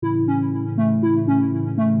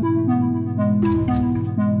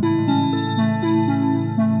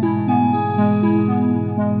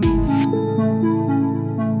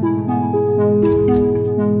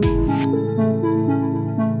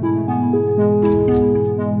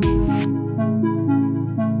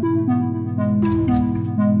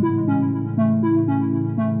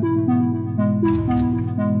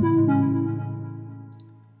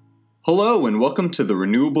and welcome to The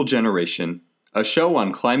Renewable Generation, a show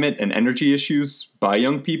on climate and energy issues by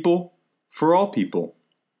young people, for all people.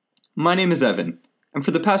 My name is Evan, and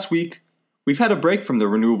for the past week, we've had a break from The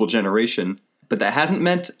Renewable Generation, but that hasn't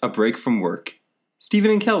meant a break from work.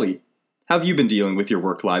 Stephen and Kelly, how have you been dealing with your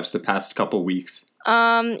work lives the past couple weeks?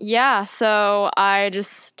 So I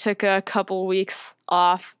just took a couple weeks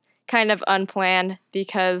off, kind of unplanned,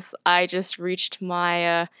 because I just reached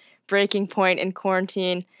my breaking point in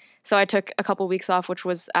quarantine. So I took a couple weeks off, which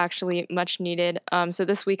was actually much needed. So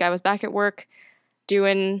this week I was back at work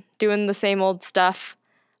doing the same old stuff.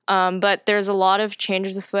 But there's a lot of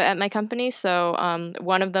changes afoot at my company. So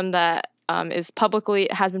one of them that has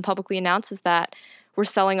been publicly announced is that we're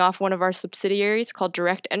selling off one of our subsidiaries called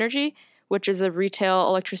Direct Energy, which is a retail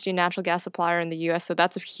electricity and natural gas supplier in the U.S. So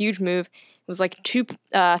that's a huge move. It was like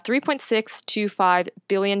 $3.625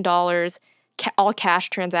 billion all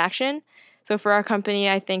cash transaction. So for our company,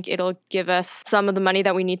 I think it'll give us some of the money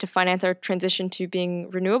that we need to finance our transition to being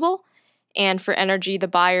renewable. And for energy, the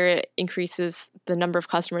buyer increases the number of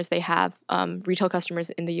customers they have, retail customers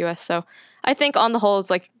in the U.S. So I think on the whole, it's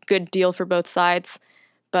like a good deal for both sides.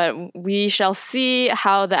 But we shall see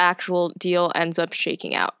how the actual deal ends up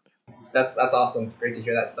shaking out. That's awesome. It's great to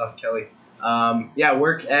hear that stuff, Kelly.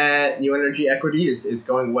 Work at New Energy Equity is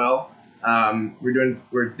going well.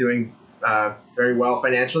 We're doing very well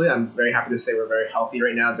financially. I'm very happy to say we're very healthy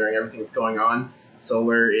right now during everything that's going on.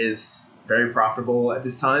 Solar is very profitable at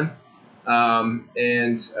this time.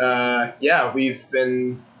 We've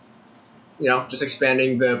been, just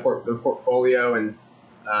expanding the portfolio, and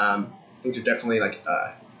things are definitely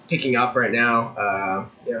picking up right now.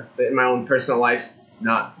 But in my own personal life,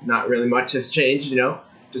 not really much has changed.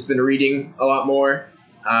 Just been reading a lot more.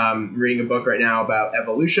 Reading a book right now about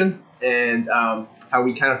evolution and how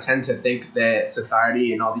we kind of tend to think that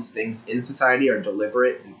society and all these things in society are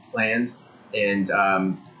deliberate and planned, and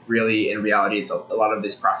really in reality, it's a lot of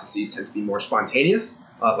these processes tend to be more spontaneous,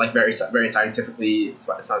 very scientifically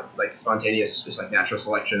spontaneous, just like natural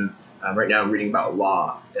selection. Right now, I'm reading about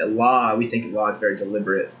law. We think law is very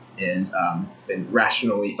deliberate and been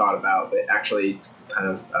rationally thought about, but actually it's kind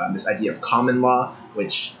of this idea of common law,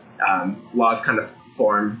 which laws kind of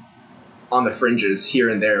form on the fringes here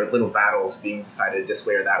and there with little battles being decided this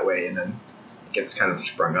way or that way, and then it gets kind of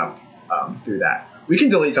sprung up through that. We can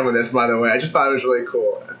delete some of this, by the way. I just thought it was really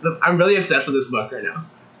cool. I'm really obsessed with this book right now.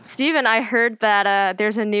 Stephen, I heard that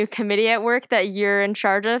there's a new committee at work that you're in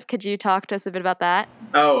charge of. Could you talk to us a bit about that?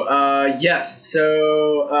 Yes.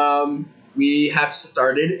 So we have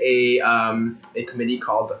started a committee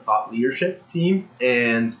called the Thought Leadership Team,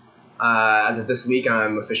 and as of this week,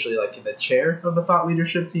 I'm officially the chair of the Thought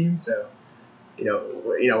Leadership Team. So,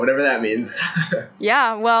 whatever that means.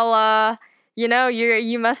 Yeah. Well,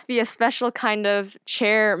 you must be a special kind of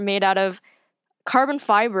chair made out of carbon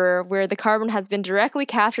fiber, where the carbon has been directly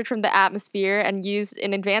captured from the atmosphere and used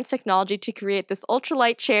in advanced technology to create this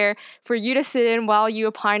ultralight chair for you to sit in while you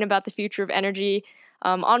opine about the future of energy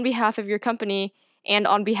on behalf of your company and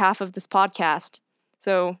on behalf of this podcast.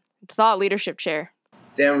 So, Thought Leadership Chair.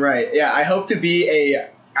 Damn right. Yeah, I hope to be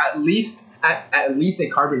at least a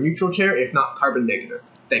carbon neutral chair, if not carbon negative.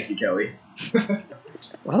 Thank you, Kelly.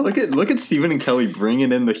 Wow, look at Stephen and Kelly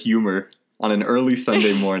bringing in the humor on an early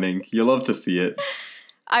Sunday morning. You love to see it.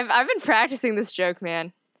 I've been practicing this joke,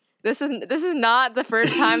 man. This is not the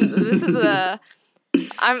first time. She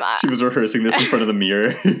was rehearsing this in front of the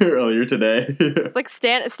mirror earlier today. It's like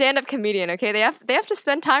stand-up comedian, okay? They have to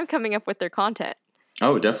spend time coming up with their content.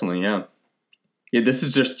 Oh, definitely, yeah. Yeah, this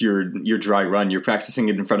is just your dry run. You're practicing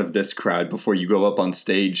it in front of this crowd before you go up on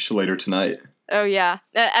stage later tonight. Oh yeah,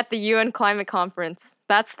 at the UN Climate Conference.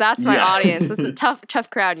 That's my audience. It's a tough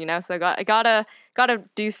crowd, So I gotta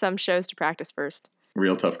do some shows to practice first.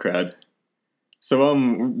 Real tough crowd. So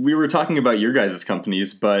we were talking about your guys'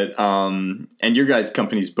 companies, but and your guys'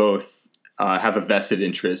 companies both have a vested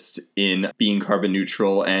interest in being carbon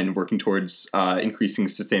neutral and working towards increasing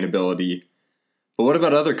sustainability. But what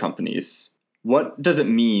about other companies? What does it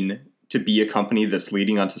mean to be a company that's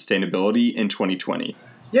leading on sustainability in 2020?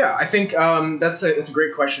 Yeah, I think that's a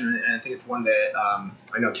great question, and I think it's one that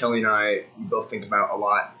I know Kelly and I both think about a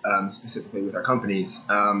lot, specifically with our companies.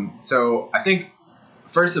 So I think,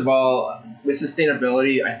 first of all, with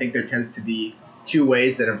sustainability, I think there tends to be two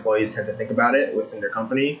ways that employees tend to think about it within their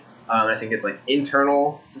company. I think it's when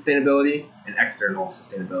sustainability and external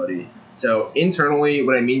sustainability. So internally,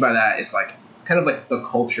 what I mean by that is kind of the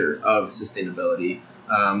culture of sustainability.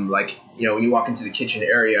 When you walk into the kitchen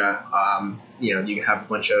area, you can have a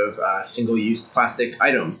bunch of single-use plastic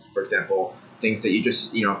items, for example, things that you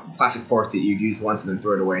just, plastic fork that you use once and then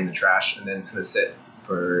throw it away in the trash, and then it's going to sit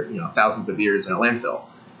for thousands of years in a landfill.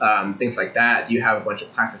 Things like that. Do you have a bunch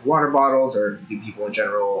of plastic water bottles, or do people in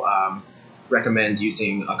general recommend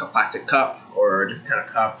using like a plastic cup or a different kind of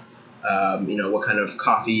cup? What kind of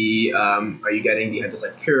coffee are you getting? Do you have just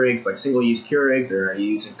like Keurigs, like single-use Keurigs, or are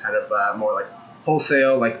you using kind of more like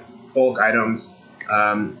wholesale, like bulk items?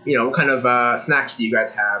 What kind of snacks do you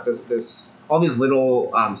guys have? There's all these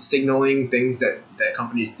little signaling things that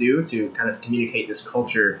companies do to kind of communicate this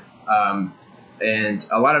culture. And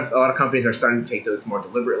a lot of companies are starting to take those more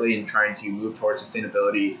deliberately and trying to move towards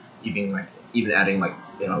sustainability, even adding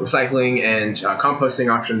recycling and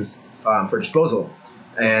composting options for disposal.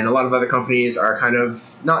 And a lot of other companies are kind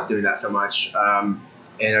of not doing that so much,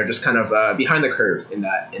 and are just kind of behind the curve in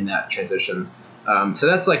that transition. So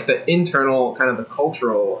that's like the internal kind of the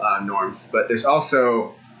cultural norms. But there's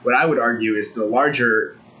also what I would argue is the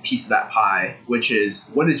larger piece of that pie, which is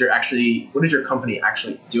what is your company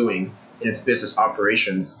actually doing in its business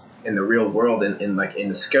operations in the real world, in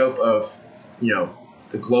the scope of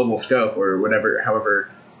the global scope, or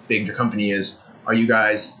however big your company is. Are you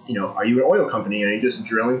guys, are you an oil company? Are you just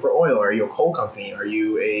drilling for oil? Are you a coal company? Are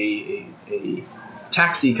you a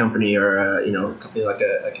taxi company, or a company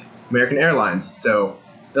like American Airlines? So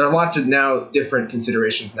there are lots of now different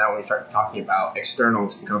considerations now when we start talking about external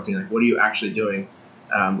to the company, like what are you actually doing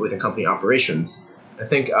with the company operations? I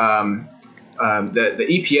think the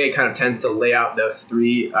EPA kind of tends to lay out those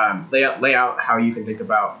three, lay out how you can think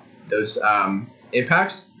about those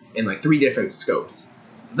impacts in like three different scopes.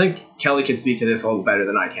 So I think Kelly can speak to this a little better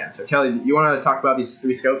than I can. So Kelly, you want to talk about these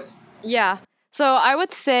three scopes? Yeah. So I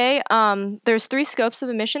would say there's three scopes of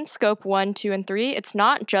emissions, scope 1, 2, and 3. It's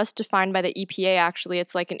not just defined by the EPA, actually.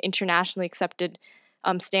 It's like an internationally accepted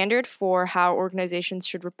standard for how organizations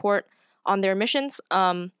should report on their emissions.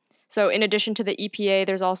 So in addition to the EPA,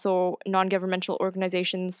 there's also non-governmental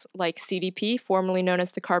organizations like CDP, formerly known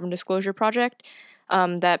as the Carbon Disclosure Project,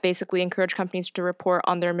 that basically encourage companies to report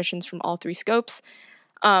on their emissions from all three scopes.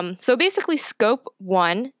 So basically, scope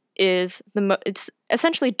 1 is it's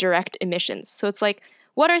essentially direct emissions. So it's like,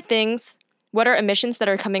 what are emissions that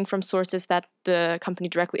are coming from sources that the company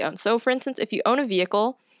directly owns? So for instance, if you own a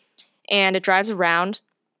vehicle and it drives around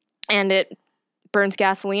and it burns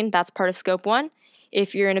gasoline, that's part of scope 1.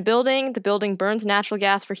 If you're in a building, the building burns natural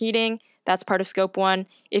gas for heating, that's part of scope 1.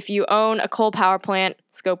 If you own a coal power plant,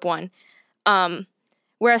 scope 1.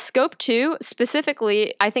 Whereas scope 2,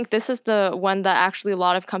 specifically, I think this is the one that actually a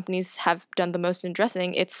lot of companies have done the most in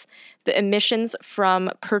addressing. It's the emissions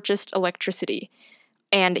from purchased electricity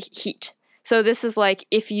and heat. So this is like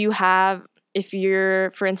if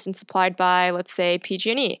you're, for instance, supplied by, let's say,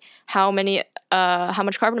 PG&E, how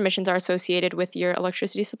much carbon emissions are associated with your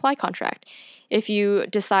electricity supply contract. If you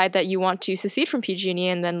decide that you want to secede from PG&E,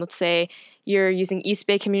 and then let's say you're using East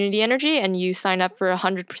Bay Community Energy and you sign up for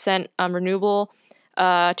 100% renewable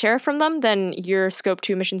tariff from them, then your scope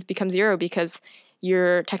 2 emissions become zero because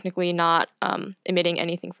you're technically not emitting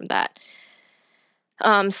anything from that.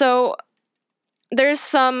 So there's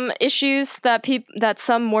some issues that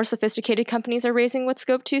some more sophisticated companies are raising with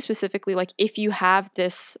scope 2, specifically like if you have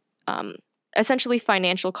this essentially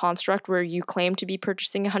financial construct where you claim to be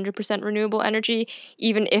purchasing 100% renewable energy,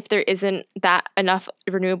 even if there isn't that enough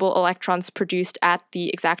renewable electrons produced at the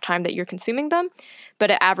exact time that you're consuming them,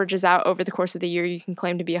 but it averages out over the course of the year, you can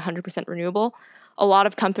claim to be 100% renewable. A lot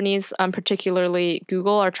of companies, particularly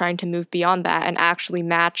Google, are trying to move beyond that and actually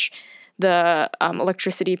match the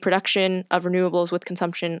electricity production of renewables with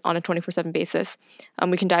consumption on a 24/7 basis.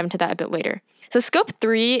 We can dive into that a bit later. So scope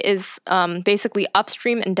 3 is basically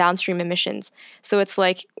upstream and downstream emissions. So it's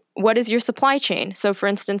like, what is your supply chain? So for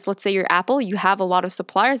instance, let's say you're Apple, you have a lot of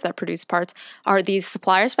suppliers that produce parts. Are these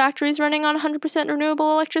suppliers' factories running on 100%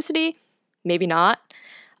 renewable electricity? Maybe not.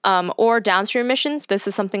 Or downstream emissions, this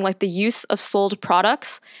is something like the use of sold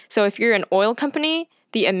products. So if you're an oil company,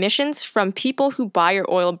 the emissions from people who buy your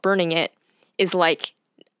oil burning it is like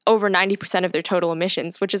over 90% of their total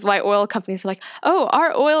emissions, which is why oil companies are like, oh,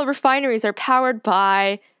 our oil refineries are powered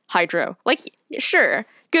by hydro. Like, sure,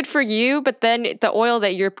 good for you, but then the oil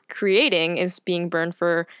that you're creating is being burned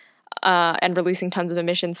for and releasing tons of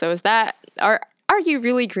emissions. So are you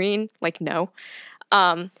really green? Like, no.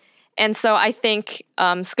 And so I think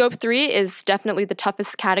scope 3 is definitely the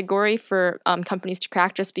toughest category for companies to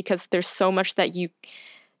crack, just because there's so much that you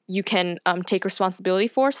can take responsibility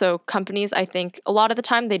for. So companies, I think a lot of the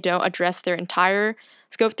time, they don't address their entire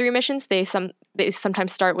scope 3 emissions. They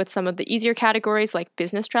sometimes start with some of the easier categories like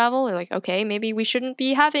business travel. They're like, okay, maybe we shouldn't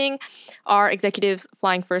be having our executives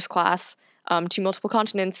flying first class to multiple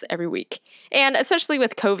continents every week. And especially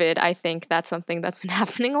with COVID, I think that's something that's been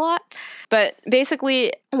happening a lot. But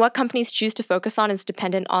basically, what companies choose to focus on is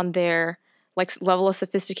dependent on their level of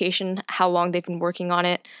sophistication, how long they've been working on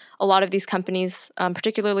it. A lot of these companies,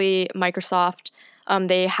 particularly Microsoft,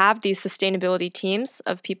 they have these sustainability teams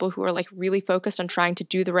of people who are really focused on trying to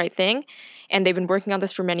do the right thing. And they've been working on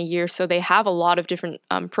this for many years. So they have a lot of different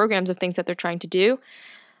programs of things that they're trying to do.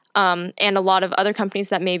 And a lot of other companies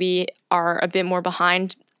that maybe are a bit more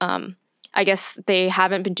behind, I guess they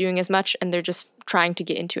haven't been doing as much and they're just trying to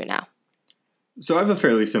get into it now. So I have a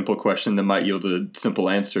fairly simple question that might yield a simple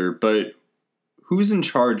answer, but who's in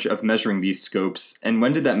charge of measuring these scopes and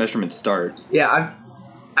when did that measurement start? Yeah,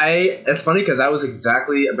 it's funny because I was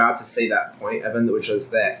exactly about to say that point, Evan, which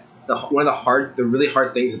was that one of the really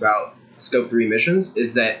hard things about Scope 3 emissions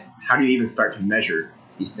is that how do you even start to measure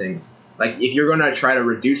these things? Like, if you're going to try to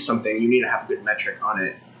reduce something, you need to have a good metric on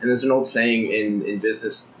it. And there's an old saying in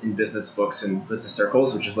business books and business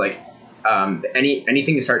circles, which is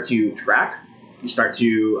anything you start to track, you start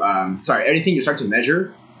to anything you start to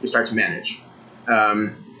measure, you start to manage.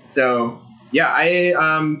 So yeah,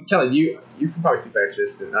 Kelly, you can probably speak better to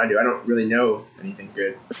this than I do. I don't really know of anything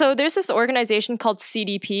good. So there's this organization called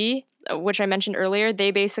CDP, which I mentioned earlier.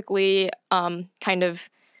 They basically kind of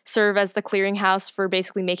serve as the clearinghouse for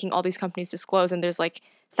basically making all these companies disclose. And there's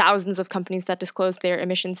thousands of companies that disclose their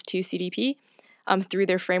emissions to CDP through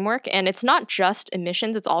their framework. And it's not just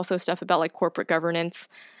emissions, it's also stuff about corporate governance.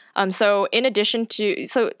 So in addition to,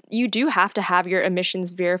 you do have to have your emissions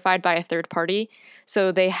verified by a third party.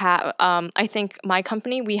 So they have, I think my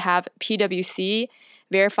company, we have PwC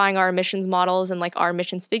verifying our emissions models and our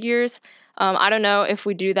emissions figures. I don't know if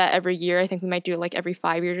we do that every year. I think we might do it every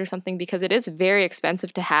 5 years or something, because it is very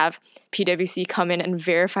expensive to have PwC come in and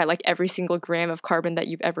verify every single gram of carbon that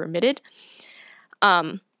you've ever emitted.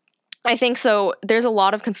 I think so. There's a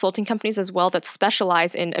lot of consulting companies as well that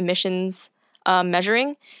specialize in emissions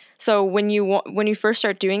measuring. So when you first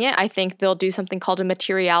start doing it, I think they'll do something called a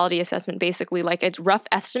materiality assessment, basically a rough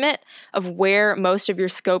estimate of where most of your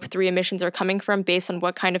Scope 3 emissions are coming from based on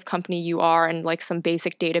what kind of company you are and some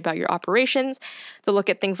basic data about your operations. They'll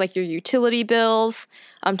look at things like your utility bills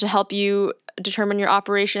to help you determine your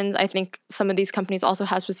operations. I think some of these companies also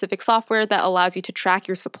have specific software that allows you to track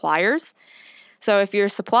your suppliers. So if your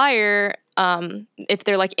supplier, if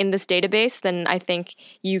they're in this database, then I think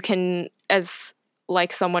you can, as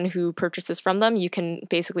someone who purchases from them, you can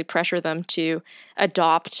basically pressure them to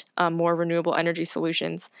adopt more renewable energy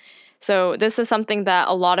solutions. So this is something that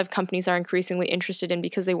a lot of companies are increasingly interested in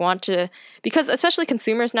because because especially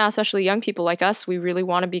consumers now, especially young people like us, we really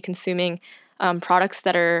want to be consuming products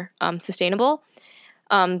that are sustainable.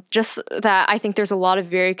 Just that I think there's a lot of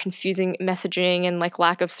very confusing messaging and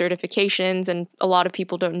lack of certifications, and a lot of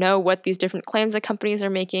people don't know what these different claims that companies are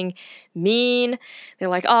making mean. They're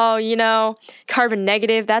carbon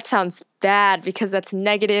negative, that sounds bad because that's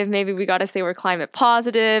negative. Maybe we got to say we're climate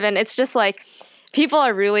positive. And it's just people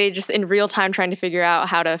are really just in real time trying to figure out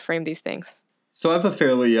how to frame these things. So I have a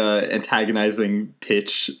fairly antagonizing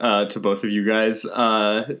pitch to both of you guys.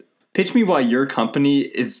 Pitch me why your company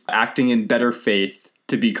is acting in better faith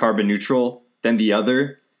to be carbon neutral than the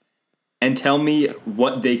other, and tell me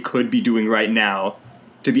what they could be doing right now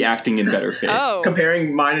to be acting in better faith.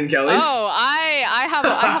 Comparing mine and Kelly's. I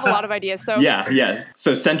have a lot of ideas. So yes.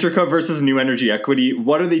 So Centrica versus New Energy Equity,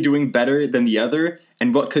 what are they doing better than the other,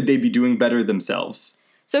 and what could they be doing better themselves?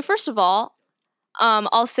 So first of all,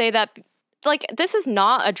 I'll say that this is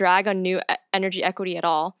not a drag on New Energy Equity at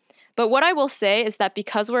all. But what I will say is that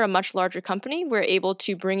because we're a much larger company, we're able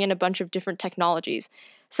to bring in a bunch of different technologies.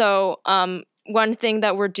 So one thing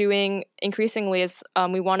that we're doing increasingly is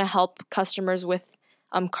we want to help customers with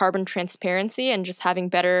carbon transparency and just having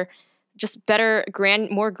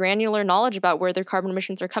more granular knowledge about where their carbon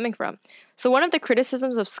emissions are coming from. So one of the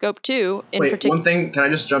criticisms of Scope 2 in particular... One thing, can I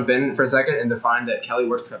just jump in for a second and define that Kelly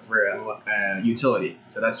works for a utility?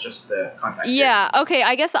 So that's just the context. Yeah, here. Okay,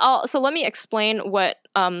 I guess so let me explain what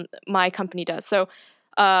my company does. So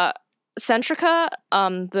Centrica,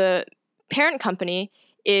 the parent company,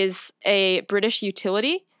 is a British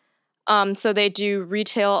utility. So they do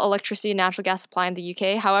retail electricity and natural gas supply in the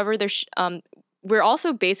UK. However, we're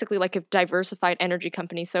also basically a diversified energy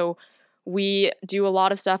company. So we do a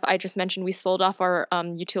lot of stuff. I just mentioned we sold off our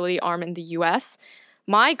utility arm in the US.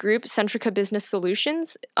 My group, Centrica Business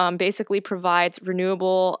Solutions, basically provides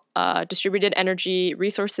renewable distributed energy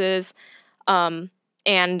resources and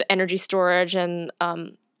energy storage and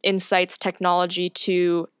insights technology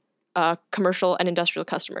to commercial and industrial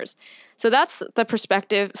customers. So that's the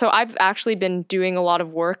perspective. So I've actually been doing a lot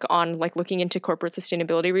of work on like looking into corporate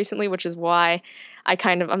sustainability recently, which is why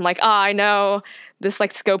I'm like, I know this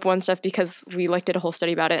like scope 1 stuff because we like did a whole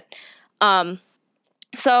study about it.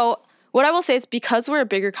 So what I will say is because we're a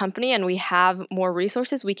bigger company and we have more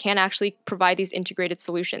resources, we can actually provide these integrated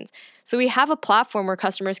solutions. So we have a platform where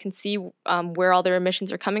customers can see where all their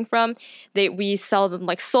emissions are coming from. We sell them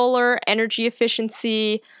like solar, energy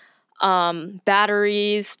efficiency,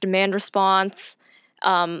 batteries, demand response,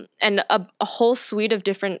 and a whole suite of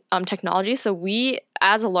different technologies. So we,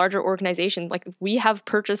 as a larger organization, like we have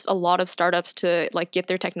purchased a lot of startups to like get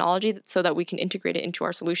their technology so that we can integrate it into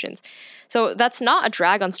our solutions. So that's not a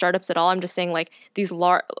drag on startups at all. I'm just saying like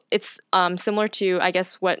it's similar to, I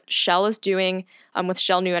guess, what Shell is doing with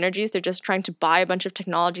Shell New Energies. They're just trying to buy a bunch of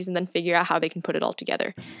technologies and then figure out how they can put it all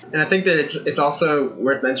together. And I think that it's also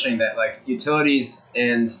worth mentioning that like utilities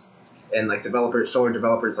and like solar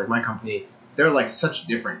developers like my company, they're like such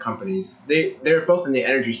different companies. They're both in the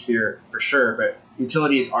energy sphere for sure, but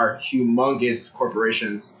utilities are humongous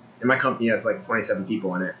corporations, and my company has like 27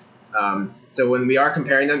 people in it. So when we are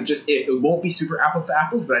comparing them, it won't be super apples to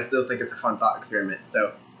apples, but I still think it's a fun thought experiment.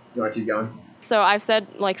 So you want to keep going? So I've said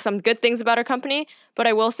like some good things about our company, but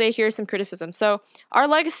I will say here's some criticism. So our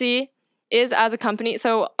legacy is as a company.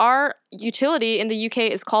 So our utility in the UK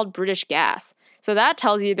is called British Gas. So that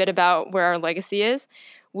tells you a bit about where our legacy is.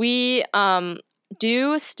 We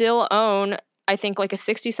do still own, I think, like a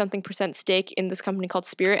 60-something% stake in this company called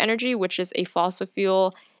Spirit Energy, which is a fossil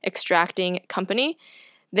fuel extracting company.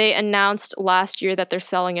 They announced last year that they're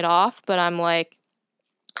selling it off, but I'm like,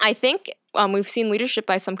 I think we've seen leadership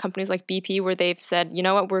by some companies like BP where they've said, you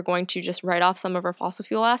know what, we're going to just write off some of our fossil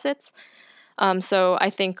fuel assets. So I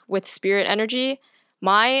think with Spirit Energy,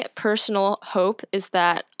 my personal hope is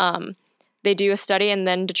that they do a study and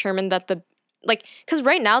then determine that because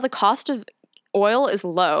right now the cost of oil is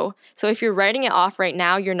low. So if you're writing it off right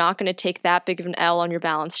now, you're not going to take that big of an L on your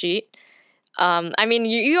balance sheet. I mean,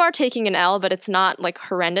 you are taking an L, but it's not like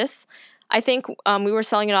horrendous. I think we were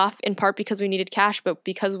selling it off in part because we needed cash, but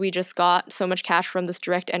because we just got so much cash from this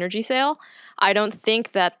direct energy sale, I don't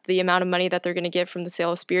think that the amount of money that they're going to get from the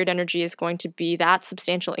sale of Spirit Energy is going to be that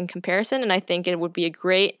substantial in comparison. And I think it would be a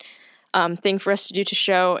great thing for us to do to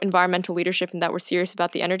show environmental leadership and that we're serious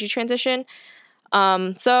about the energy transition.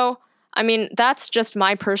 So, I mean, that's just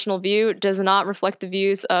my personal view. It does not reflect the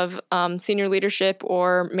views of senior leadership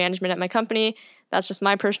or management at my company. That's just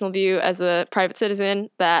my personal view as a private citizen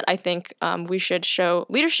that I think we should show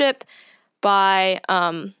leadership by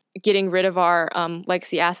getting rid of our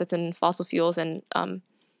legacy assets and fossil fuels and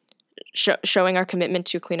showing our commitment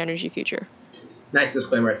to a clean energy future. Nice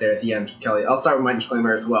disclaimer right there at the end, Kelly. I'll start with my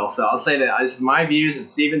disclaimer as well. So I'll say that this is my views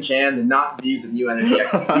as Stephen Chan and not the views of New Energy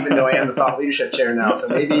Equity, even though I am the thought leadership chair now. So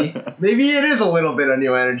maybe it is a little bit of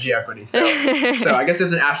New Energy Equity. So I guess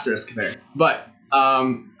there's an asterisk there. But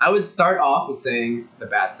I would start off with saying the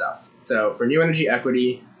bad stuff. So for New Energy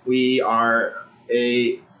Equity, we are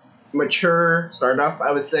a mature startup,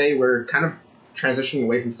 I would say. We're kind of transitioning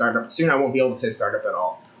away from startup. Soon I won't be able to say startup at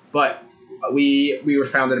all. But we were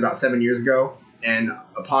founded about 7 years ago. And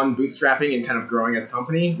upon bootstrapping and kind of growing as a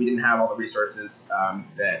company, we didn't have all the resources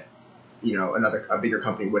that, a bigger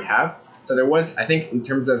company would have. So there was, I think, in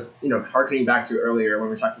terms of, harkening back to earlier when we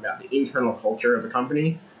were talking about the internal culture of the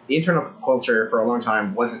company, the internal culture for a long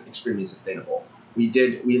time wasn't extremely sustainable. We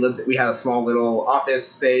had a small little office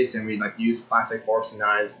space and we'd use plastic forks and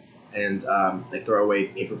knives and throw away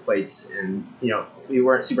paper plates. And, we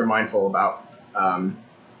weren't super mindful about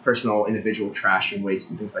personal individual trash and waste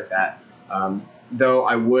and things like that. Though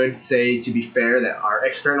I would say, to be fair, that our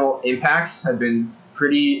external impacts have been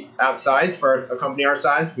pretty outsized for a company our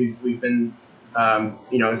size. We've been,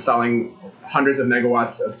 installing hundreds of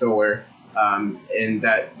megawatts of solar, and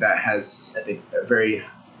that has, I think, a very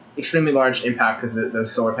extremely large impact because the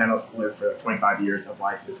solar panels live for 25 years of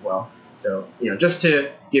life as well. So, just to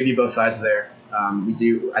give you both sides there,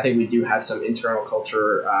 I think we do have some internal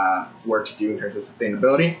culture work to do in terms of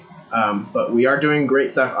sustainability. But we are doing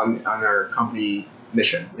great stuff on our company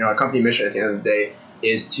mission. Our company mission at the end of the day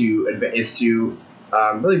is to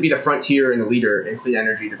really be the frontier and the leader in clean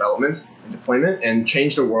energy development and deployment and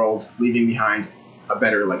change the world, leaving behind a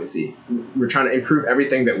better legacy. We're trying to improve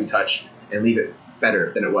everything that we touch and leave it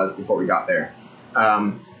better than it was before we got there.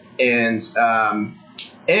 And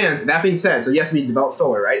that being said, so yes, we develop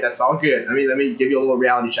solar, right? That's all good. I mean, let me give you a little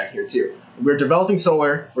reality check here too. We're developing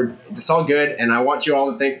solar. It's all good, and I want you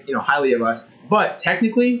all to think, highly of us. But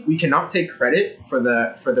technically, we cannot take credit for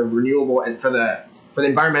the renewable and for the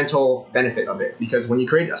environmental benefit of it, because when you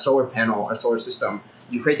create a solar panel or solar system,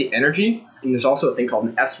 you create the energy, and there's also a thing called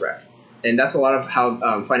an SREC. And that's a lot of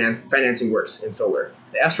how financing works in solar.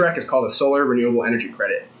 The SREC is called a Solar Renewable Energy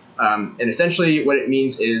Credit. And essentially what it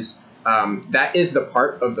means is that is the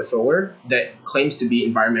part of the solar that claims to be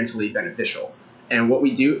environmentally beneficial. And what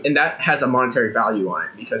we do, and that has a monetary value on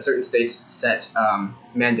it because certain states set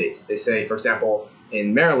mandates. They say, for example,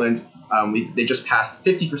 in Maryland, they just passed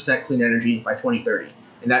 50% clean energy by 2030.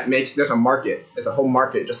 And that makes, there's a market, there's a whole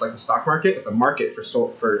market, just like the stock market, it's a market for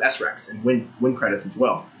SRECs and wind credits as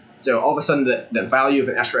well. So all of a sudden the value of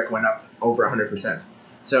an SREC went up over 100%.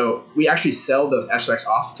 So we actually sell those SRECs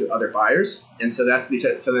off to other buyers. And so that's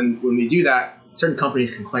because, so then when we do that, certain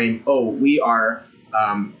companies can claim, oh, we are,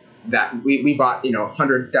 we bought,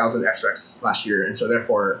 100,000 SRECs last year. And so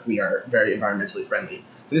therefore we are very environmentally friendly.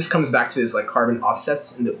 So this comes back to this like carbon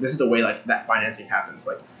offsets. And this is the way like that financing happens.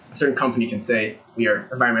 Like a certain company can say we are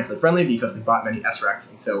environmentally friendly because we bought many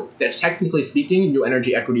SRECs. And so that technically speaking, New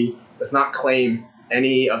Energy Equity does not claim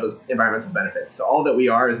any of those environmental benefits. So all that we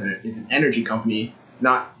are is an energy company,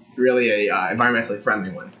 not really a environmentally friendly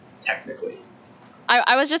one, technically.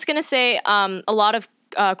 I was just going to say a lot of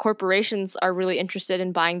corporations are really interested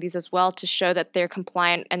in buying these as well to show that they're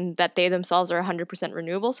compliant and that they themselves are 100%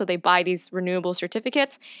 renewable. So they buy these renewable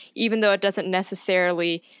certificates, even though it doesn't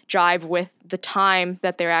necessarily jive with the time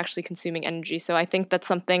that they're actually consuming energy. So I think that's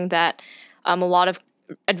something that a lot of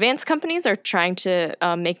advanced companies are trying to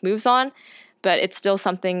make moves on, but it's still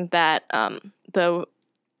something that the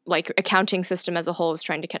accounting system as a whole is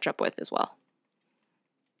trying to catch up with as well.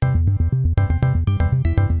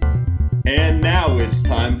 And now it's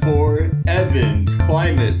time for Evan's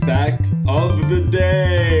Climate Fact of the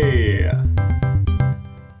Day.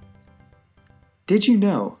 Did you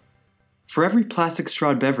know? For every plastic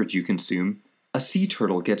strawed beverage you consume, a sea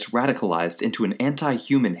turtle gets radicalized into an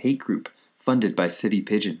anti-human hate group funded by city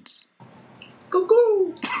pigeons.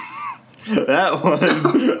 Cuckoo! That was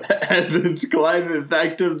Evan's Climate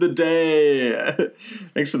Fact of the Day.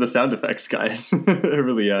 Thanks for the sound effects, guys. It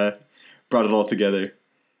really brought it all together.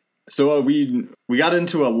 So we got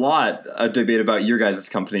into a lot of debate about your guys'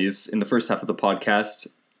 companies in the first half of the podcast,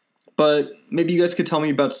 but maybe you guys could tell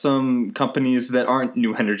me about some companies that aren't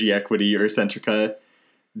New Energy Equity or Centrica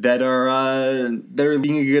that are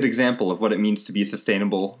being a good example of what it means to be a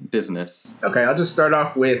sustainable business. Okay, I'll just start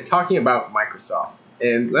off with talking about Microsoft.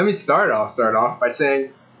 And let me start off by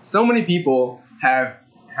saying so many people have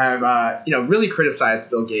really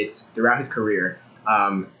criticized Bill Gates throughout his career.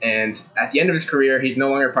 And at the end of his career, he's no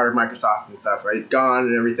longer part of Microsoft and stuff, right? He's gone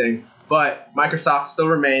and everything. But Microsoft still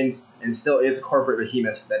remains and still is a corporate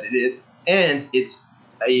behemoth that it is. And it's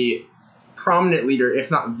a prominent leader, if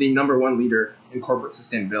not the number one leader in corporate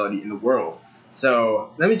sustainability in the world. So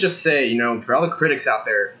let me just say, for all the critics out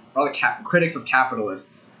there, for all the critics of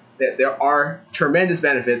capitalists, that there are tremendous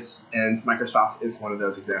benefits, and Microsoft is one of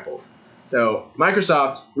those examples. So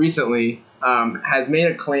Microsoft recently has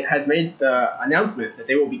made the announcement that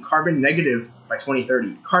they will be carbon negative by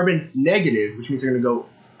 2030. Carbon negative, which means they're going to go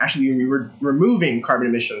actually be removing carbon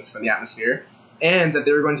emissions from the atmosphere, and that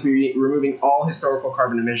they're going to be removing all historical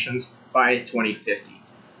carbon emissions by 2050.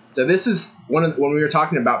 So this is when we were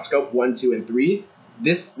talking about scope 1, 2, and 3.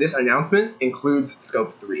 This announcement includes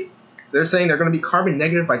scope 3. They're saying they're going to be carbon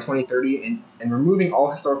negative by 2030 and removing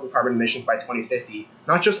all historical carbon emissions by 2050,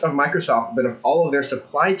 not just of Microsoft, but of all of their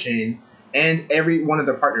supply chain and every one of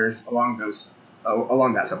their partners along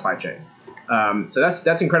that supply chain. So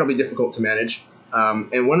that's incredibly difficult to manage.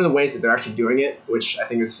 And one of the ways that they're actually doing it, which I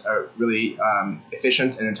think is a really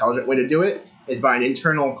efficient and intelligent way to do it, is by an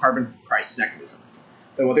internal carbon price mechanism.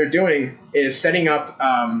 So what they're doing is setting up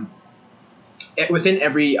within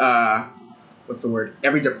every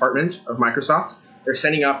department of Microsoft, they're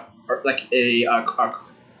setting up like a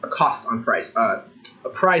cost on price, a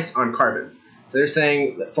price on carbon. So they're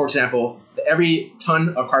saying, for example, that every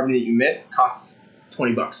ton of carbon that you emit costs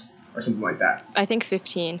 $20 or something like that. I think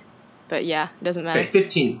 15, but yeah, it doesn't matter. Okay,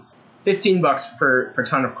 $15 per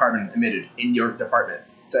ton of carbon emitted in your department.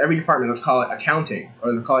 So every department, let's call it accounting,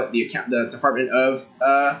 or let's call it the Department of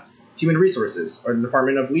Human Resources, or the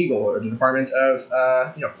Department of Legal, or the Department of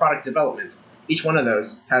Product Development. Each one of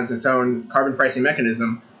those has its own carbon pricing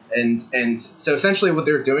mechanism, and so essentially what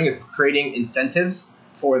they're doing is creating incentives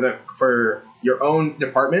for your own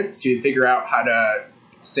department to figure out how to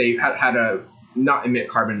save, how to not emit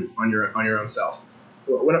carbon on your own self.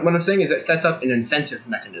 What I'm saying is it sets up an incentive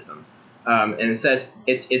mechanism, and it says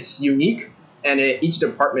it's unique, and each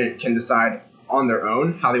department can decide on their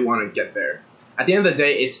own how they want to get there. At the end of the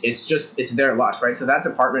day, it's their loss, right? So that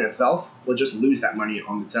department itself will just lose that money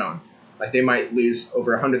on its own. Like they might lose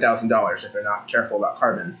over $100,000 if they're not careful about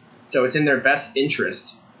carbon. So it's in their best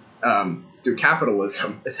interest, through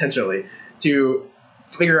capitalism, essentially, to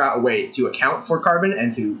figure out a way to account for carbon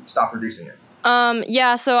and to stop reducing it.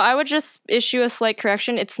 Yeah, so I would just issue a slight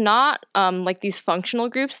correction. It's not like these functional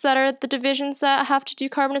groups that are the divisions that have to do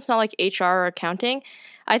carbon. It's not like HR or accounting.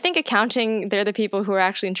 I think accounting, they're the people who are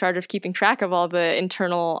actually in charge of keeping track of all the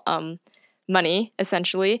internal money,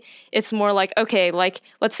 essentially. It's more like, okay, like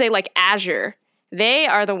let's say like Azure. They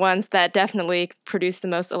are the ones that definitely produce the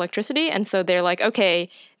most electricity. And so they're like, okay,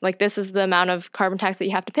 like this is the amount of carbon tax that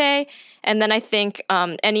you have to pay. And then I think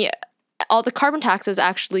all the carbon taxes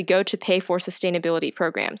actually go to pay for sustainability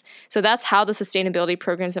programs. So that's how the sustainability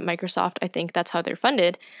programs at Microsoft, I think that's how they're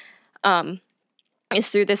funded, is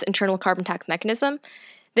through this internal carbon tax mechanism.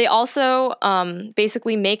 They also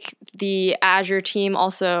basically make the Azure team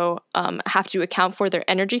also have to account for their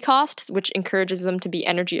energy costs, which encourages them to be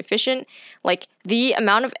energy efficient. Like the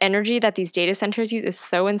amount of energy that these data centers use is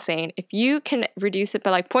so insane. If you can reduce it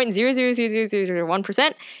by like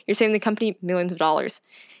 0.0000001%, you're saving the company millions of dollars.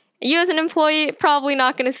 You as an employee, probably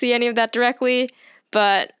not going to see any of that directly,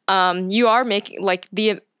 but you are making, like,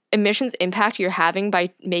 the emissions impact you're having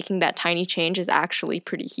by making that tiny change is actually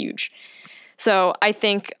pretty huge. So I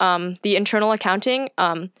think the internal accounting,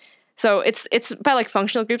 so it's by like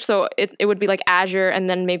functional groups, so it would be like Azure and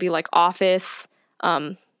then maybe like Office,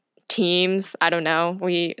 Teams, I don't know.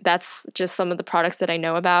 That's just some of the products that I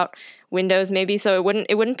know about. Windows maybe, so it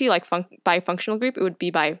wouldn't be like by functional group, it would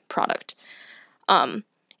be by product.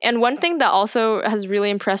 And one thing that also has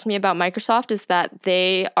really impressed me about Microsoft is that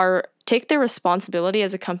they take their responsibility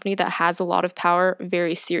as a company that has a lot of power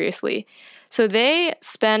very seriously. So they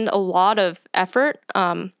spend a lot of effort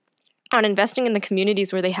on investing in the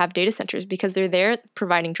communities where they have data centers because they're there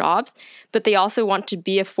providing jobs, but they also want to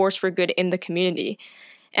be a force for good in the community.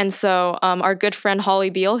 And so our good friend Holly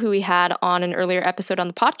Beal, who we had on an earlier episode on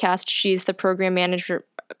the podcast, she's the program manager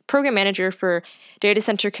for data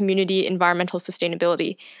center community environmental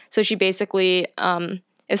sustainability. So she basically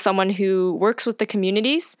is someone who works with the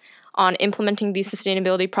communities on implementing these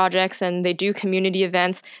sustainability projects, and they do community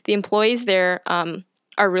events. The employees there are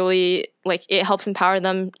really, like, it helps empower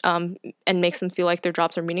them and makes them feel like their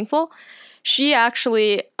jobs are meaningful. She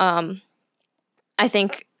actually, I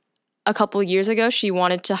think a couple years ago, she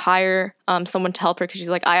wanted to hire someone to help her because she's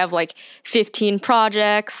like, I have like 15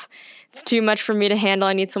 projects. It's too much for me to handle.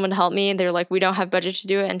 I need someone to help me. And they're like, we don't have budget to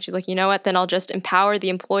do it. And she's like, you know what? Then I'll just empower the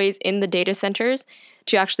employees in the data centers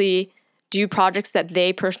to actually do projects that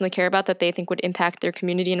they personally care about, that they think would impact their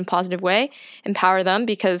community in a positive way, empower them,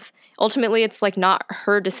 because ultimately it's like not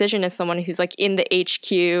her decision as someone who's like in the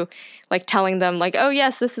HQ, like telling them like, oh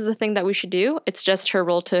yes, this is the thing that we should do. It's just her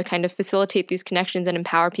role to kind of facilitate these connections and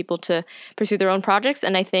empower people to pursue their own projects.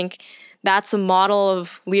 And I think that's a model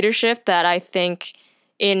of leadership that I think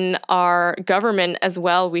in our government as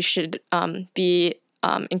well, we should be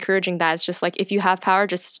encouraging that. It's just like, if you have power,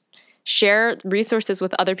 just share resources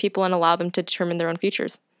with other people and allow them to determine their own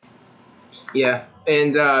futures. Yeah,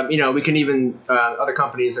 and we can even other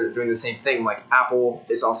companies are doing the same thing. Like Apple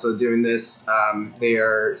is also doing this.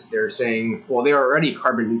 They're saying, well, they are already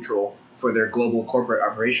carbon neutral for their global corporate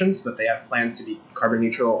operations, but they have plans to be carbon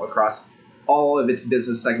neutral across all of its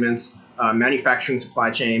business segments, manufacturing, supply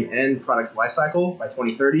chain, and products lifecycle by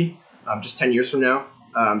 2030, just 10 years from now.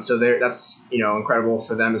 So that's incredible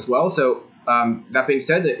for them as well. So that being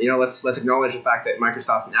said, let's acknowledge the fact that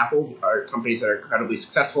Microsoft and Apple are companies that are incredibly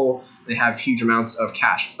successful. They have huge amounts of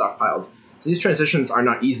cash stockpiled. So these transitions are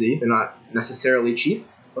not easy. They're not necessarily cheap,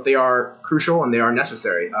 but they are crucial and they are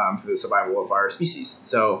necessary for the survival of our species.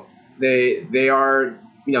 So they are,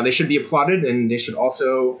 they should be applauded, and they should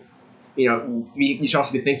also, you should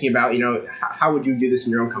also be thinking about, how would you do this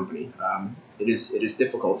in your own company? It is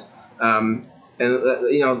difficult. And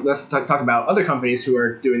let's talk about other companies who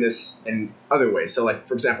are doing this in other ways. So, like,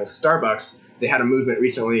 for example, Starbucks, they had a movement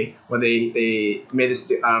recently where they made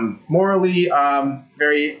this morally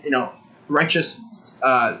very righteous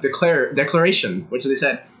declaration, which they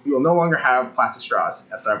said, we will no longer have plastic straws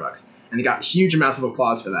at Starbucks, and they got huge amounts of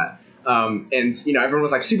applause for that. And everyone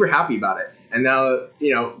was like super happy about it. And now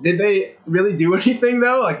did they really do anything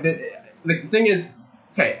though? Like the thing is,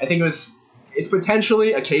 okay, I think it's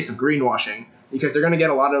potentially a case of greenwashing, because they're going to get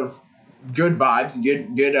a lot of good vibes,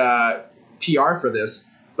 good PR for this.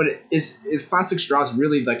 But is plastic straws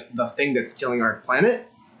really like the thing that's killing our planet?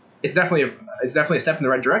 It's definitely a step in the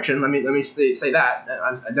right direction. Let me say that.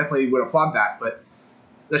 I definitely would applaud that. But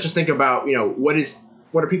let's just think about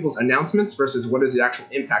what are people's announcements versus what is the actual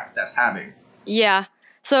impact that's having. Yeah.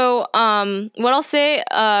 So, what I'll say,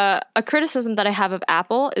 a criticism that I have of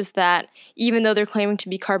Apple is that even though they're claiming to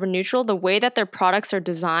be carbon neutral, the way that their products are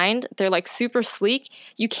designed, they're like super sleek.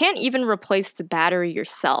 You can't even replace the battery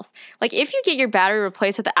yourself. Like, if you get your battery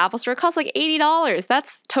replaced at the Apple Store, it costs like $80.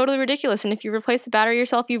 That's totally ridiculous. And if you replace the battery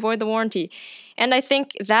yourself, you void the warranty. And I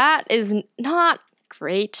think that is not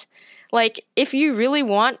great. Like, if you really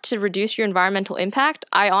want to reduce your environmental impact,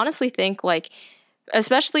 I honestly think, like,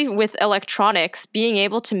 especially with electronics, being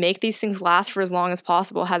able to make these things last for as long as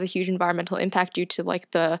possible has a huge environmental impact due to like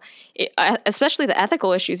especially the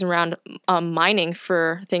ethical issues around mining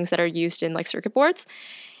for things that are used in like circuit boards.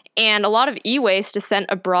 And a lot of e-waste is sent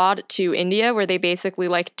abroad to India, where they basically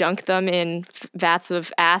like dunk them in vats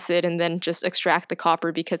of acid and then just extract the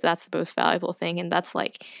copper because that's the most valuable thing. And that's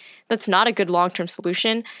not a good long-term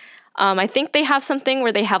solution. I think they have something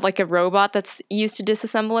where they have like a robot that's used to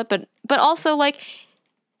disassemble it, but also like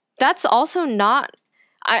that's also not.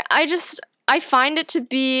 I find it to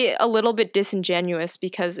be a little bit disingenuous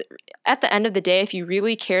because at the end of the day, if you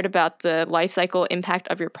really cared about the life cycle impact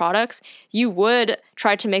of your products, you would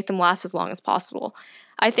try to make them last as long as possible.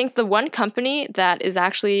 I think the one company that is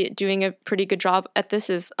actually doing a pretty good job at this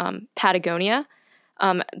is Patagonia.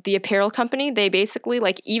 The apparel company, they basically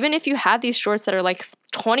like, even if you have these shorts that are like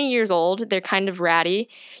 20 years old, they're kind of ratty,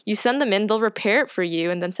 you send them in, they'll repair it for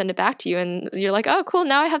you and then send it back to you. And you're like, oh, cool.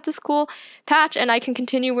 Now I have this cool patch and I can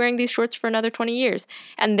continue wearing these shorts for another 20 years.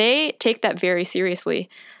 And they take that very seriously.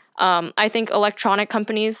 I think electronic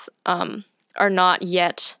companies are not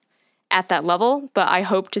yet at that level, but I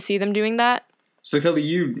hope to see them doing that. So Kelly,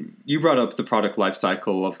 you brought up the product life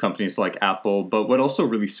cycle of companies like Apple, but what also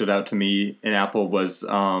really stood out to me in Apple was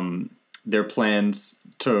their plans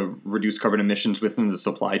to reduce carbon emissions within the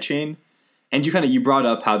supply chain. And you brought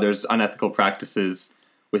up how there's unethical practices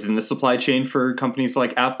within the supply chain for companies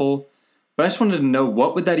like Apple. But I just wanted to know,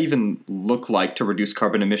 what would that even look like to reduce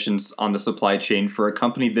carbon emissions on the supply chain for a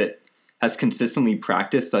company that has consistently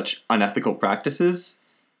practiced such unethical practices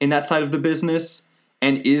in that side of the business?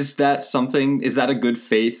 And is that a good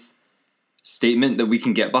faith statement that we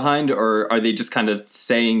can get behind, or are they just kind of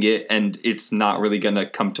saying it and it's not really going to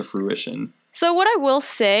come to fruition? So what I will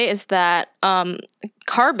say is that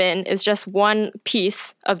carbon is just one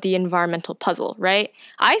piece of the environmental puzzle, right?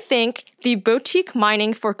 I think the boutique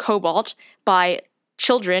mining for cobalt by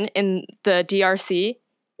children in the DRC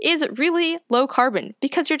is really low carbon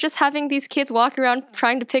because you're just having these kids walk around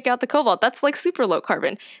trying to pick out the cobalt. That's like super low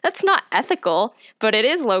carbon. That's not ethical, but it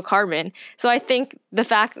is low carbon. So I think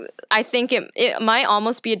it might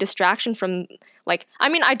almost be a distraction from like, I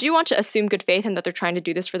mean, I do want to assume good faith and that they're trying to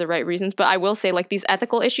do this for the right reasons, but I will say like these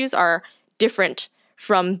ethical issues are different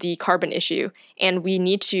from the carbon issue, and we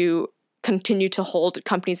need to continue to hold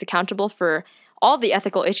companies accountable for all the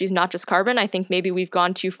ethical issues, not just carbon. I think maybe we've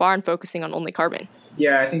gone too far in focusing on only carbon.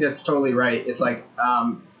 Yeah, I think that's totally right. It's like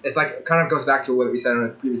it kind of goes back to what we said in a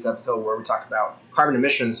previous episode where we talked about carbon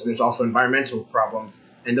emissions, and there's also environmental problems,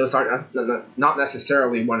 and those aren't not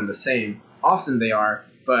necessarily one and the same. Often they are,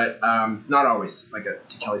 but not always,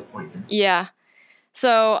 to Kelly's point. Yeah.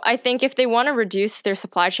 So I think if they want to reduce their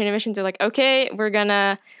supply chain emissions, they're like, okay,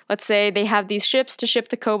 let's say they have these ships to ship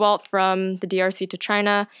the cobalt from the DRC to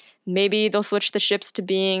China. Maybe they'll switch the ships to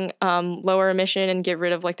being lower emission and get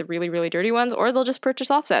rid of like the really, really dirty ones, or they'll just purchase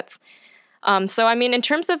offsets. So, I mean, in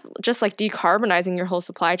terms of just like decarbonizing your whole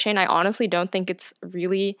supply chain, I honestly don't think it's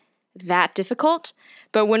really that difficult.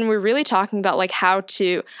 But when we're really talking about like how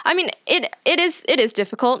to, I mean, it is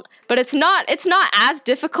difficult, but it's not as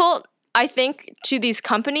difficult, I think, to these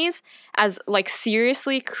companies as like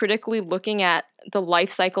seriously critically looking at the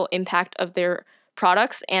life cycle impact of their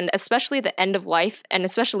products, and especially the end of life, and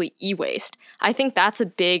especially e-waste. I think that's a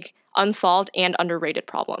big unsolved and underrated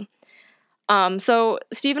problem. So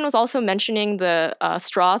Stephen was also mentioning the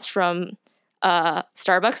straws from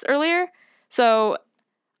Starbucks earlier. So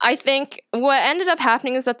I think what ended up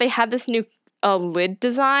happening is that they had this new lid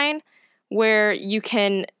design where you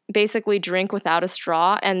can basically drink without a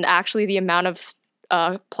straw, and actually the amount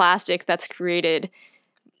of plastic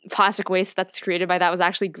waste that's created by that was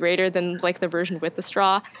actually greater than like the version with the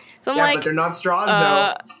straw. So I'm but they're not straws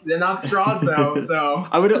though. They're not straws though. So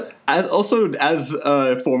I would as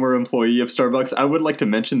a former employee of Starbucks, I would like to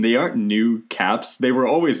mention they aren't new caps. They were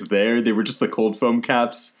always there. They were just the cold foam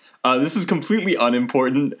caps. This is completely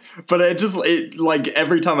unimportant, but like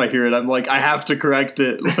every time I hear it, I'm like, I have to correct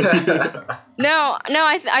it. No,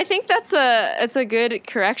 I think it's a good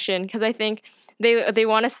correction, because I think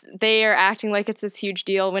they are acting like it's this huge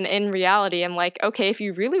deal when in reality I'm like, okay, if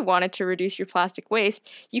you really wanted to reduce your plastic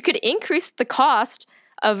waste, you could increase the cost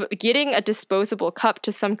of getting a disposable cup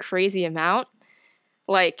to some crazy amount.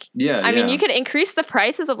 Like, Yeah, I mean, yeah. you could increase the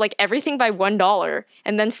prices of like everything by $1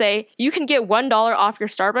 and then say you can get $1 off your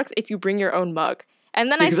Starbucks if you bring your own mug. And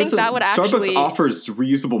then I Because think that would Starbucks actually. offers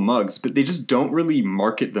reusable mugs, but they just don't really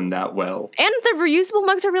market them that well. And the reusable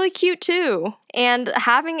mugs are really cute too. And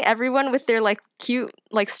having everyone with their like cute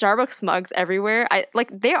like Starbucks mugs everywhere, I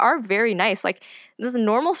like they are very nice. Like those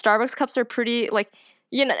normal Starbucks cups are pretty like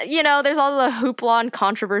there's all the hoopla and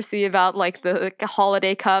controversy about like the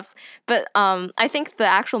holiday cups, but I think the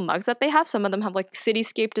actual mugs that they have, some of them have like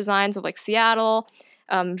cityscape designs of like Seattle,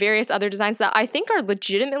 various other designs that I think are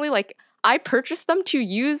legitimately like I purchased them to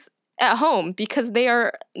use at home because they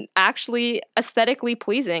are actually aesthetically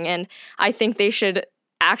pleasing, and I think they should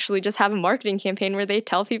actually just have a marketing campaign where they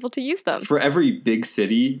tell people to use them. For every big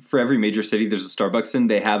city, for every major city there's a Starbucks in,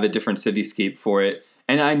 they have a different cityscape for it.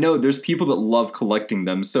 And I know there's people that love collecting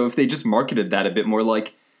them. So if they just marketed that a bit more,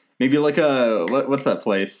 like maybe like what's that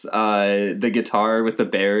place? The guitar with the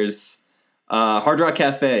bears, Hard Rock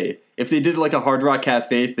Cafe. If they did like a Hard Rock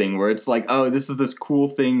Cafe thing where it's like, oh, this is this cool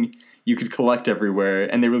thing you could collect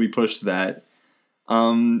everywhere, and they really pushed that,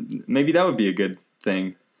 maybe that would be a good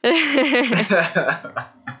thing.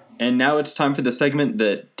 And now it's time for the segment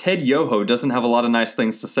that Ted Yoho doesn't have a lot of nice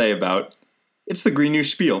things to say about. It's the Green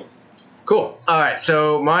News Spiel. Cool. All right.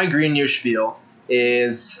 So my Green News Spiel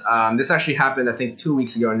is this actually happened, I think, 2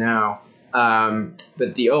 weeks ago now.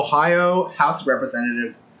 But the Ohio House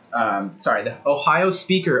Representative, the Ohio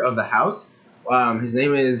Speaker of the House, his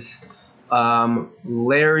name is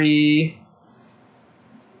Larry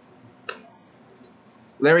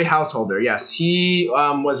Householder. Yes, he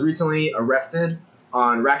was recently arrested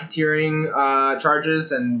on racketeering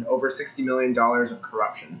charges and over $60 million of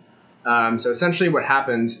corruption. So essentially what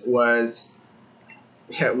happened was,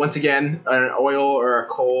 once again, an oil or a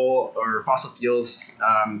coal or fossil fuels,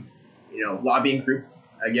 lobbying group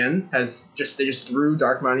again they just threw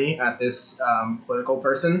dark money at this political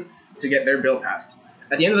person to get their bill passed.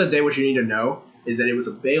 At the end of the day, what you need to know is that it was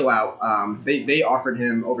a bailout. They offered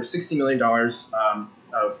him over $60 million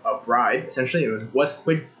of bribe. Essentially, it was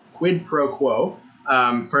quid pro quo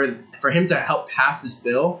for him to help pass this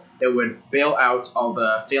bill that would bail out all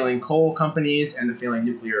the failing coal companies and the failing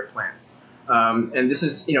nuclear plants. And this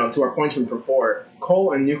is, to our points from before,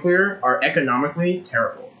 coal and nuclear are economically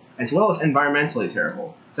terrible, as well as environmentally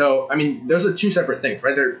terrible. So, I mean, those are two separate things,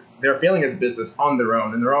 right? They're failing as a business on their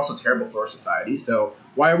own, and they're also terrible for our society. So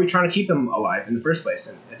why are we trying to keep them alive in the first place?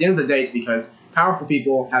 And at the end of the day, it's because powerful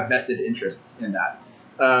people have vested interests in that.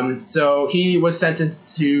 So he was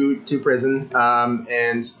sentenced to prison,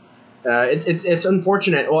 and it's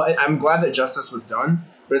unfortunate. Well, I'm glad that justice was done,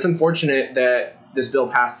 but it's unfortunate that this bill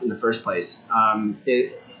passed in the first place.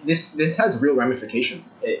 This has real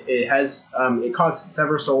ramifications. It caused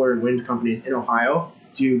several solar and wind companies in Ohio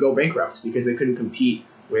to go bankrupt because they couldn't compete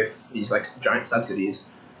with these like giant subsidies.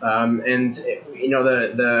 The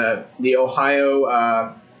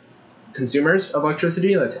Ohio consumers of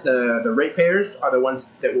electricity, the ratepayers, are the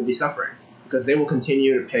ones that will be suffering because they will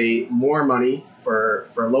continue to pay more money for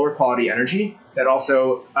lower quality energy that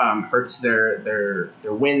also hurts their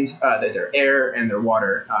wind, their air, and their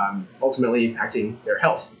water, ultimately impacting their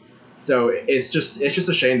health. So it's just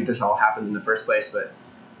a shame that this all happened in the first place, but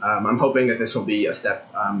I'm hoping that this will be a step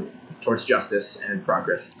towards justice and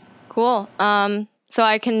progress. Cool. So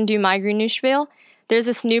I can do my Green News spiel. There's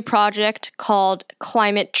this new project called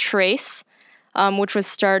Climate Trace, which was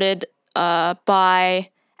started by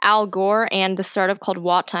Al Gore and the startup called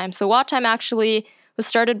WattTime. So WattTime actually was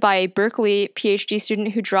started by a Berkeley PhD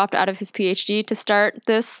student who dropped out of his PhD to start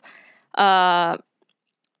this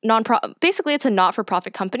basically it's a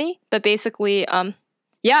not-for-profit company, but basically,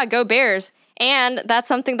 go Bears. And that's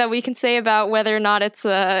something that we can say about whether or not it's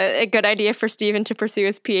a good idea for Steven to pursue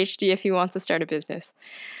his PhD if he wants to start a business.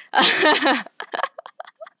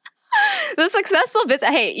 The successful business.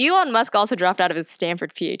 Hey, Elon Musk also dropped out of his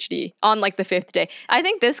Stanford PhD on like the 5th day. I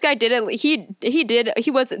think this guy did it. He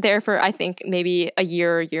was there for I think maybe a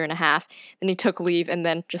year and a half. Then he took leave and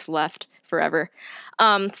then just left forever.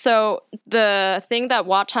 So the thing that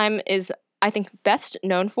WattTime is, I think, best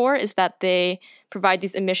known for is that they provide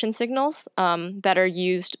these emission signals that are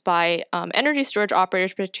used by energy storage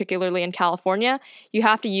operators, particularly in California. You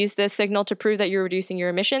have to use this signal to prove that you're reducing your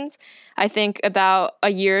emissions. I think about a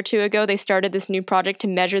year or two ago, they started this new project to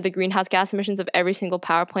measure the greenhouse gas emissions of every single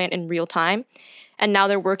power plant in real time. And now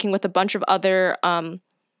they're working with a bunch of other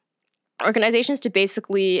organizations to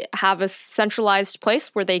basically have a centralized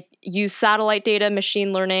place where they use satellite data,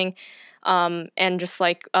 machine learning, and just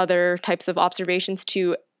like other types of observations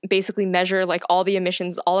to basically measure like all the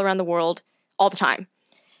emissions all around the world all the time.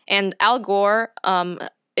 And Al Gore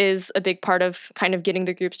is a big part of kind of getting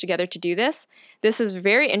the groups together to do this. This is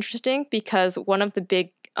very interesting because one of the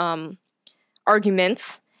big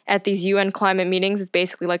arguments at these UN climate meetings is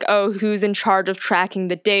basically like, oh, who's in charge of tracking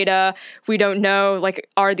the data? We don't know. Like,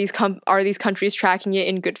 are these countries tracking it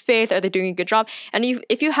in good faith? Are they doing a good job? And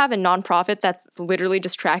if you have a nonprofit that's literally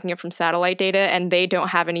just tracking it from satellite data and they don't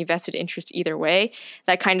have any vested interest either way,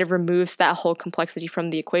 that kind of removes that whole complexity from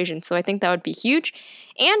the equation. So I think that would be huge.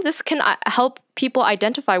 And this can help people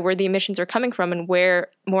identify where the emissions are coming from and where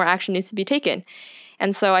more action needs to be taken.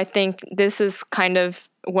 And so I think this is kind of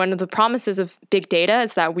one of the promises of big data,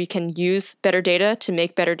 is that we can use better data to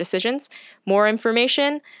make better decisions, more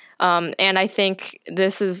information. And I think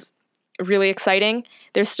this is really exciting.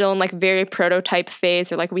 They're still in like very prototype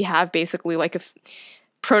phase, or like we have basically like a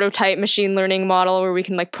prototype machine learning model where we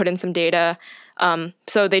can like put in some data.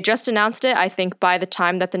 So they just announced it. I think by the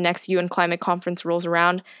time that the next UN climate conference rolls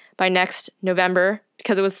around, by next November,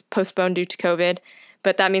 because it was postponed due to COVID.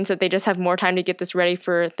 But that means that they just have more time to get this ready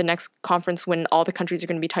for the next conference when all the countries are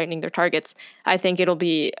going to be tightening their targets. I think it'll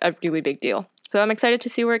be a really big deal. So I'm excited to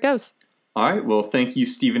see where it goes. All right. Well, thank you,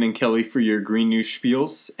 Stephen and Kelly, for your Green News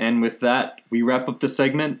spiels. And with that, we wrap up the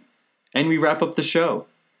segment and we wrap up the show.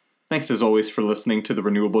 Thanks, as always, for listening to The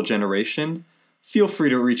Renewable Generation. Feel free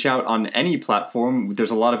to reach out on any platform. There's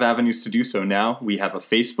a lot of avenues to do so now. We have a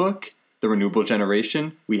Facebook, The Renewable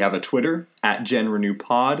Generation. We have a Twitter,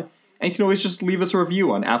 @GenRenewPod. And you can always just leave us a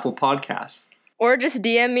review on Apple Podcasts. Or just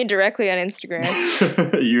DM me directly on Instagram.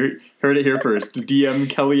 You heard it here first. DM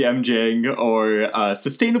Kelly M. Jang or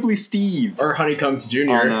Sustainably Steve. Or Honeycombs Jr.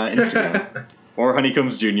 On Instagram. Or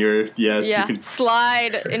Honeycombs Jr. Yes. Yeah, you can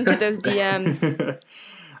slide into those DMs.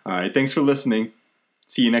 All right. Thanks for listening.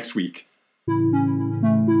 See you next week.